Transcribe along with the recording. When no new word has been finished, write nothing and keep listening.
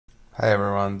Hi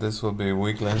everyone, this will be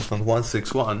weekly instant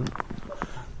 161.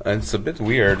 And it's a bit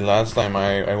weird. Last time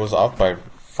I was off by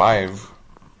five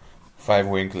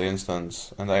weekly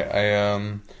instants. And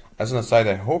as an aside,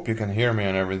 I hope you can hear me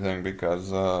and everything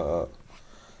because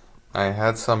I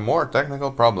had some more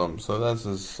technical problems. So this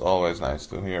is always nice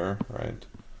to hear, right?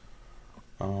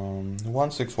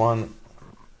 161,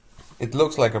 it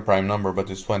looks like a prime number,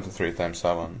 but it's 23 times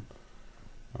 7.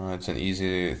 It's an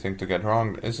easy thing to get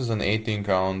wrong. This is an 18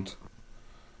 count.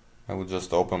 I would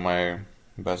just open my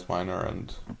best miner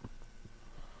and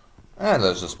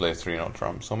let's just play 3-note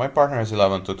trump. So my partner has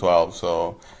 11 to 12,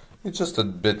 so it's just a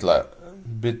bit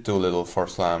too little for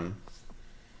slam.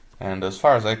 And as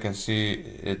far as I can see,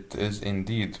 it is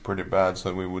indeed pretty bad.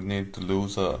 So we would need to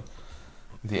lose the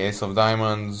ace of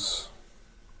diamonds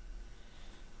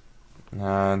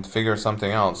and figure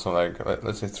something out. So like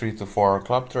let's say 3 to 4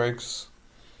 club tricks.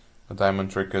 The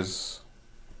diamond trick is,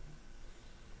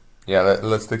 yeah,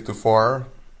 let's stick to 4.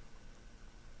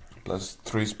 Plus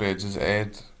 3 spades is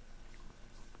 8.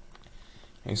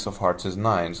 Ace of hearts is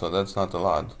 9, so that's not a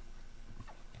lot.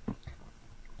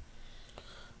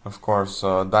 Of course,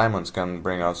 diamonds can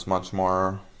bring us much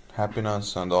more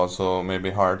happiness and also maybe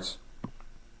hearts.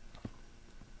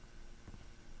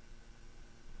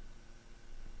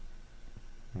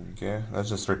 Okay, let's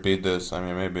just repeat this. I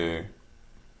mean, maybe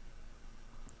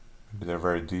they're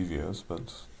very devious,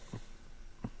 but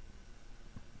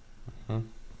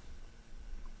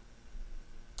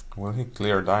will he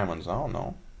clear diamonds? I don't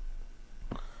know.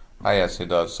 Ah, yes, he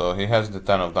does. So he has the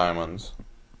 10 of diamonds,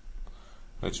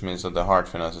 which means that the heart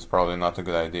finesse is probably not a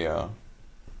good idea.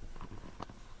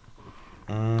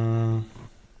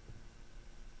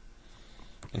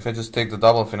 If I just take the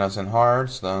double finesse in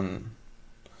hearts, then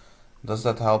does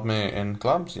that help me in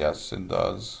clubs? Yes, it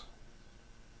does.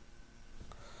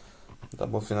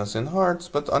 Double finesse in hearts,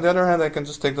 but on the other hand, I can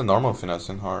just take the normal finesse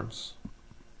in hearts,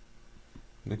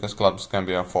 because clubs can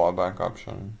be a fallback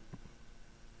option.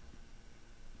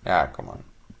 Yeah, come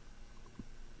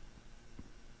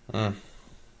on.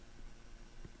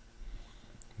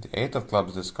 The 8 of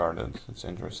clubs discarded. It's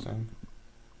interesting.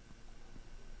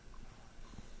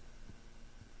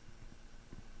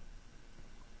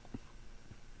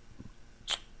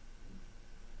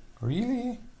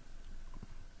 Really?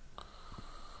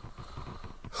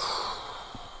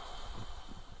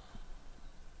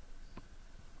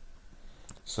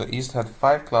 So East had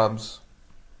 5 clubs,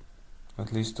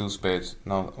 at least 2 spades.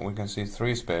 Now we can see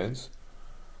 3 spades.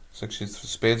 6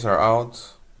 spades are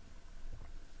out.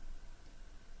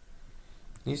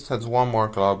 East has 1 more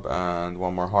club and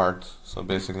 1 more heart. So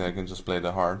basically I can just play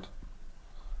the heart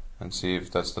and see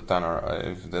if that's the 10 or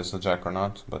if there's the jack or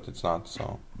not, but it's not,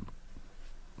 so.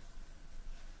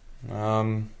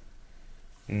 9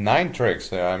 tricks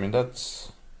there. I mean,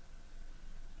 that's.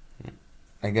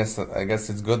 I guess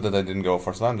it's good that I didn't go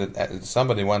for slam.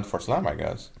 Somebody went for slam, I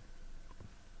guess.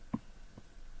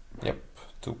 Yep,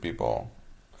 2 people.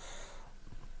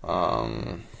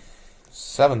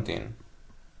 17.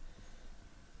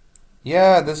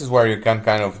 Yeah, this is where you can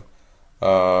kind of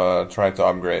try to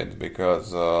upgrade,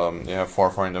 because you have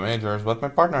 4-4 in the majors, but my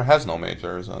partner has no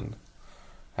majors and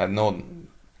had not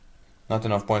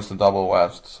enough points to double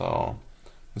West, so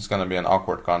it's gonna be an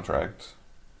awkward contract.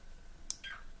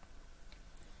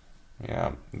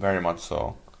 Yeah, very much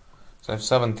so. So I have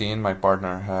 17, my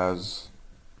partner has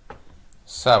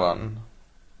 7.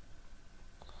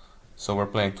 So we're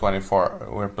playing 24,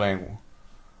 we're playing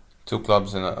 2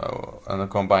 clubs in a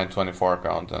combined 24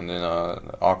 count and in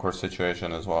an awkward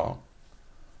situation as well.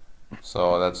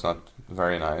 So that's not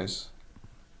very nice.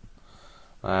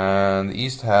 And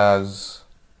East has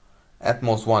at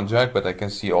most 1 jack, but I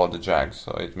can see all the jacks,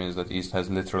 so it means that East has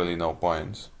literally no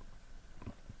points.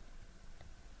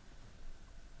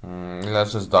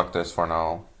 Let's just duck this for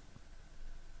now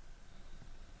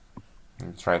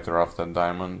and try to rough that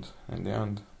diamond in the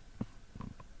end.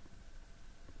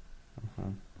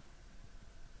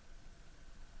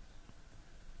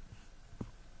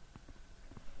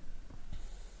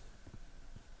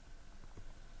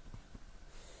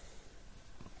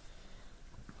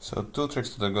 So 2 tricks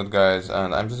to the good guys,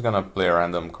 and I'm just gonna play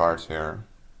random cards here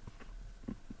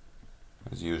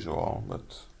as usual,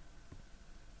 but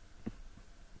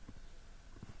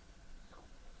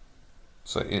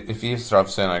so if he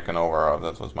drops in, I can overroute.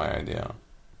 That was my idea.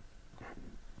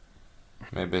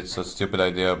 Maybe it's a stupid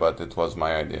idea, but it was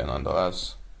my idea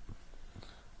nonetheless.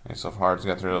 Ace of hearts,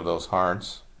 get rid of those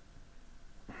hearts.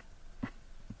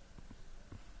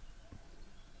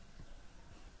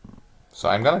 So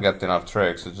I'm gonna get enough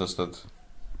tricks, it's just that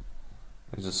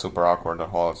it's just super awkward, the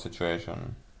whole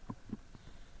situation.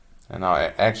 And now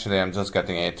actually I'm just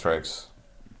getting 8 tricks.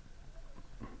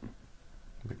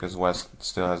 Because West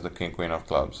still has the king queen of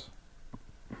clubs.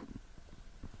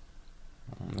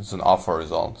 It's an awful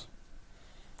result.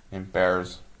 In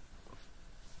pairs.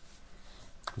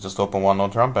 Just open one no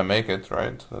trump and make it,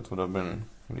 right? That would have been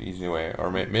the easy way.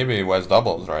 Or maybe West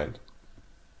doubles, right?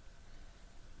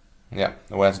 Yeah,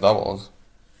 West doubles.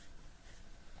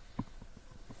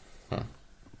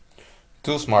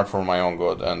 Too smart for my own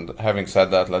good. And having said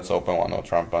that, let's open one no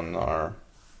trump on our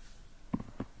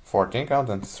 14 count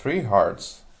and 3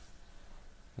 hearts.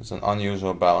 It's an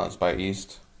unusual balance by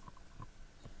East.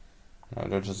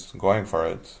 They're just going for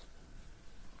it.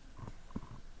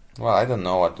 Well, I don't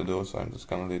know what to do, so I'm just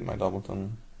gonna lead my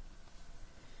doubleton.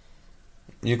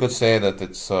 You could say that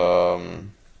it's not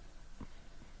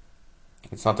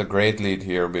a great lead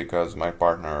here because my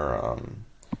partner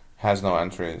has no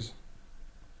entries.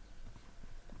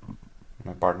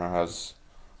 My partner has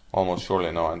almost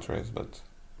surely no entries, but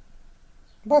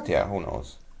yeah, who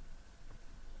knows?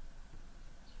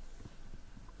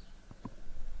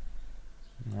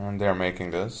 And they're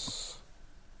making this.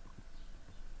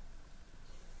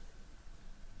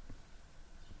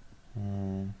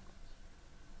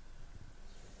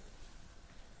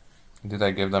 Did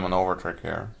I give them an overtrick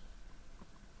here?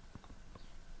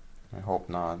 I hope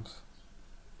not.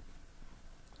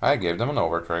 I gave them an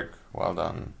overtrick. Well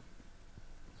done.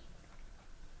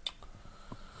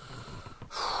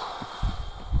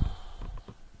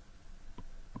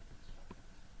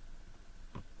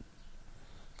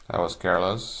 That was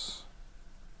careless.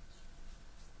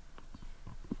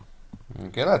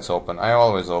 Okay, let's open. I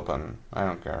always open. I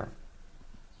don't care.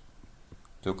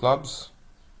 2 clubs.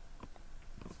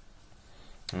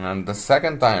 And the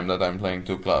second time that I'm playing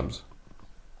 2 clubs.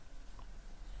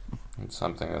 It's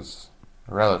something that's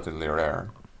relatively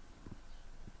rare.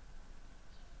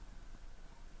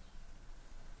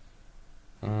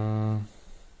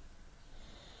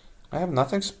 I have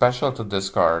nothing special to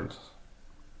discard.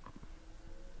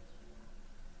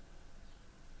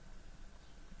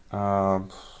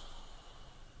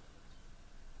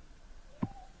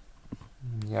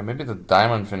 Yeah, maybe the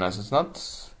diamond finesse.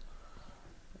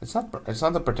 It's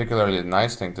not a particularly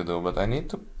nice thing to do, but I need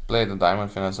to play the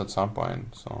diamond finesse at some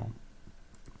point. So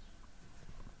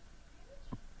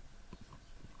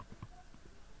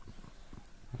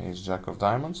Ace Jack of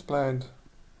diamonds played.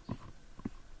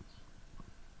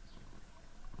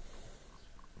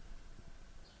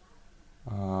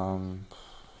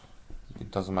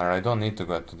 It doesn't matter. I don't need to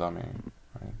get to dummy,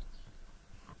 right?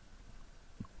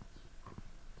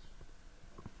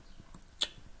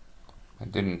 I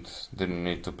didn't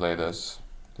need to play this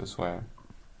way.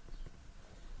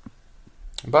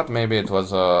 But maybe it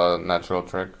was a natural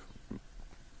trick.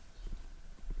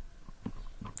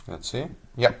 Let's see.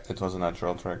 Yep, it was a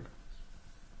natural trick.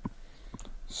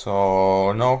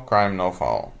 So no crime, no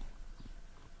foul.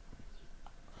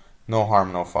 No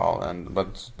harm, no foul,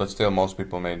 but still most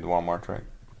people made one more trick.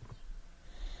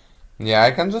 Yeah,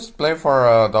 I can just play for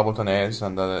a doubleton ace,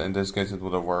 and in this case it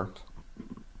would have worked.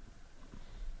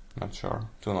 Not sure.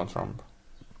 2 no trump.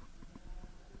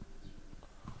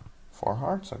 4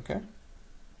 hearts, okay.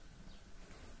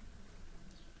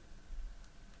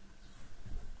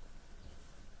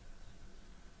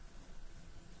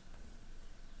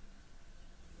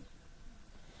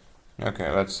 Okay,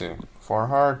 let's see. 4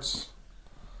 hearts.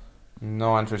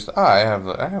 No entries. I have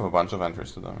a bunch of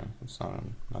entries to dummy. It's not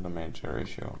a major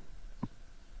issue.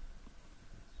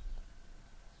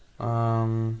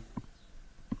 Club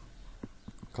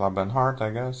and heart, I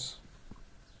guess.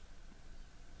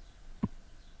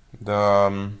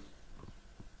 The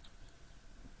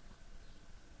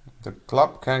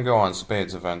club can go on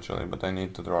spades eventually, but I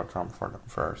need to draw trump for them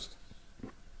first.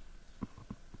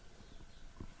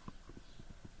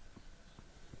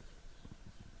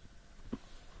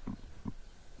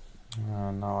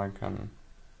 Now I can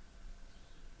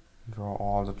draw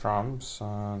all the trumps,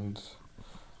 and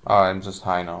I'm just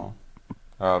high now.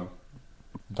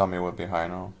 Dummy would be high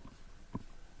now.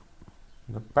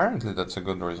 Apparently that's a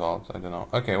good result. I don't know.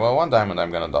 Okay, well, 1 diamond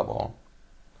I'm gonna double.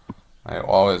 I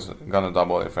always gonna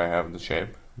double if I have the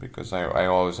shape, because I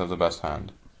always have the best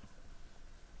hand.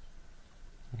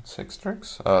 6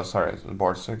 tricks? Sorry,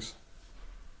 board 6.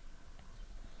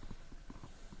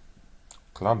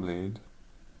 Club lead.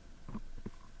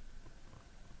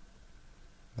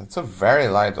 That's a very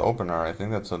light opener. I think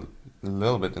that's a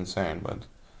little bit insane, but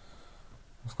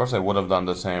of course I would have done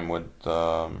the same with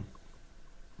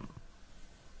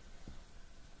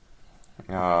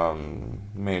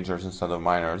majors instead of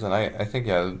minors, and I think,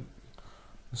 yeah,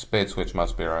 spade switch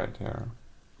must be right here.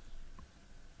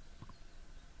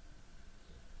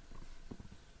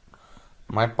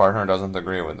 My partner doesn't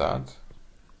agree with that.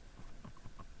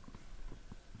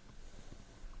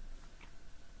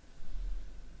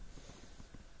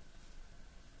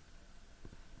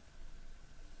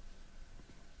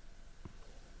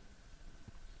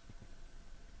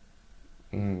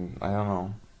 I don't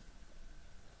know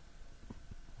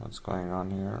what's going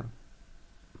on here.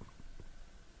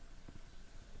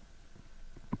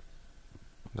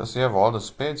 Does he have all the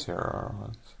spades here or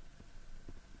what?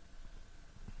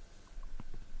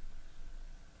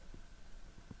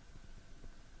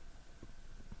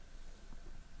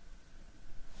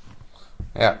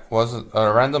 Yeah, was it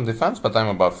a random defense, but I'm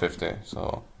above 50,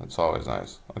 so it's always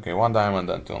nice. Okay, 1 diamond,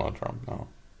 then 2 no trump now.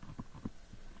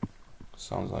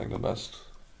 Sounds like the best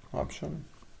option.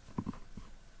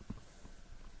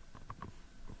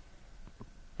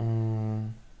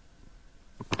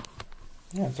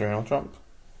 Yeah, 3 no trump.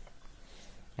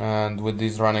 And with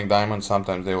these running diamonds,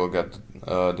 sometimes they will get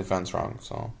defense wrong,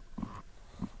 so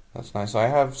that's nice. So I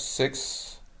have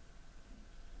 6.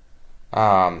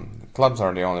 Clubs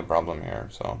are the only problem here,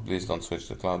 so please don't switch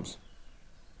the clubs.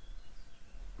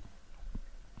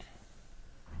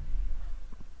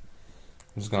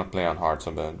 I'm just gonna play on hearts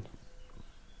a bit.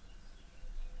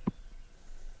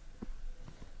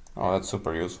 Oh, that's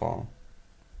super useful.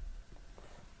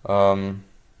 I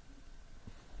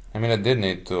mean, I did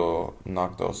need to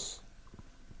knock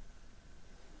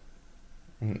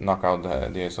out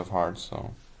the ace of hearts,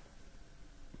 so.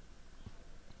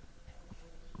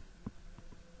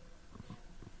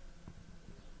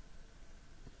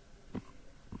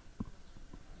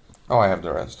 Oh, I have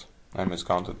the rest. I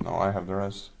miscounted. No, I have the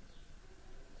rest.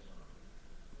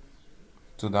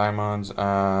 2 diamonds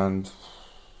and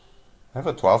I have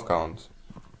a 12 count.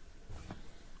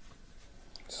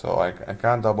 So I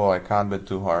can't double, I can't bet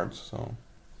 2 hearts, so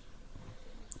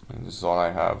and this is all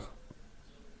I have.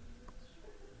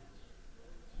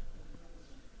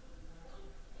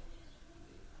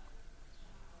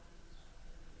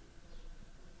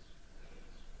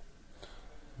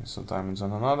 Ace of diamonds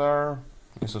on another,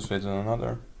 ace of spades on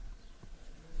another.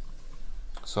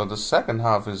 So the second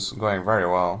half is going very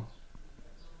well.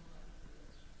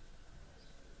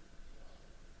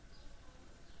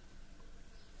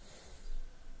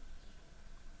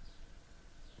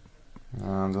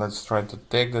 And let's try to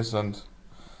take this,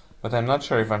 but I'm not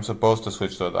sure if I'm supposed to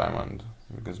switch to a diamond,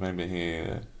 because maybe he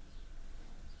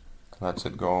lets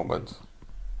it go, but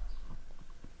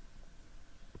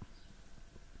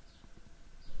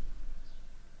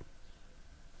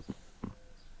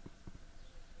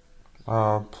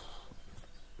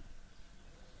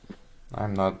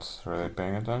I'm not really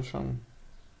paying attention.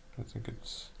 I think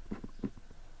it's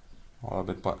all a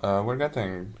bit, we're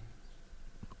getting,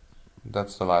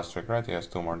 that's the last trick, right? He has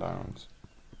 2 more diamonds.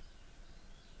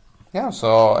 Yeah,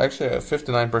 so actually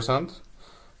 59%,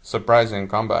 surprising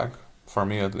comeback, for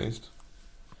me at least.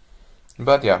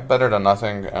 But yeah, better than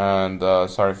nothing, and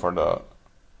sorry for the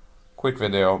quick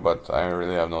video, but I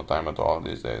really have no time at all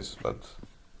these days, but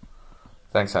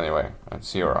thanks anyway, and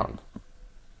see you around.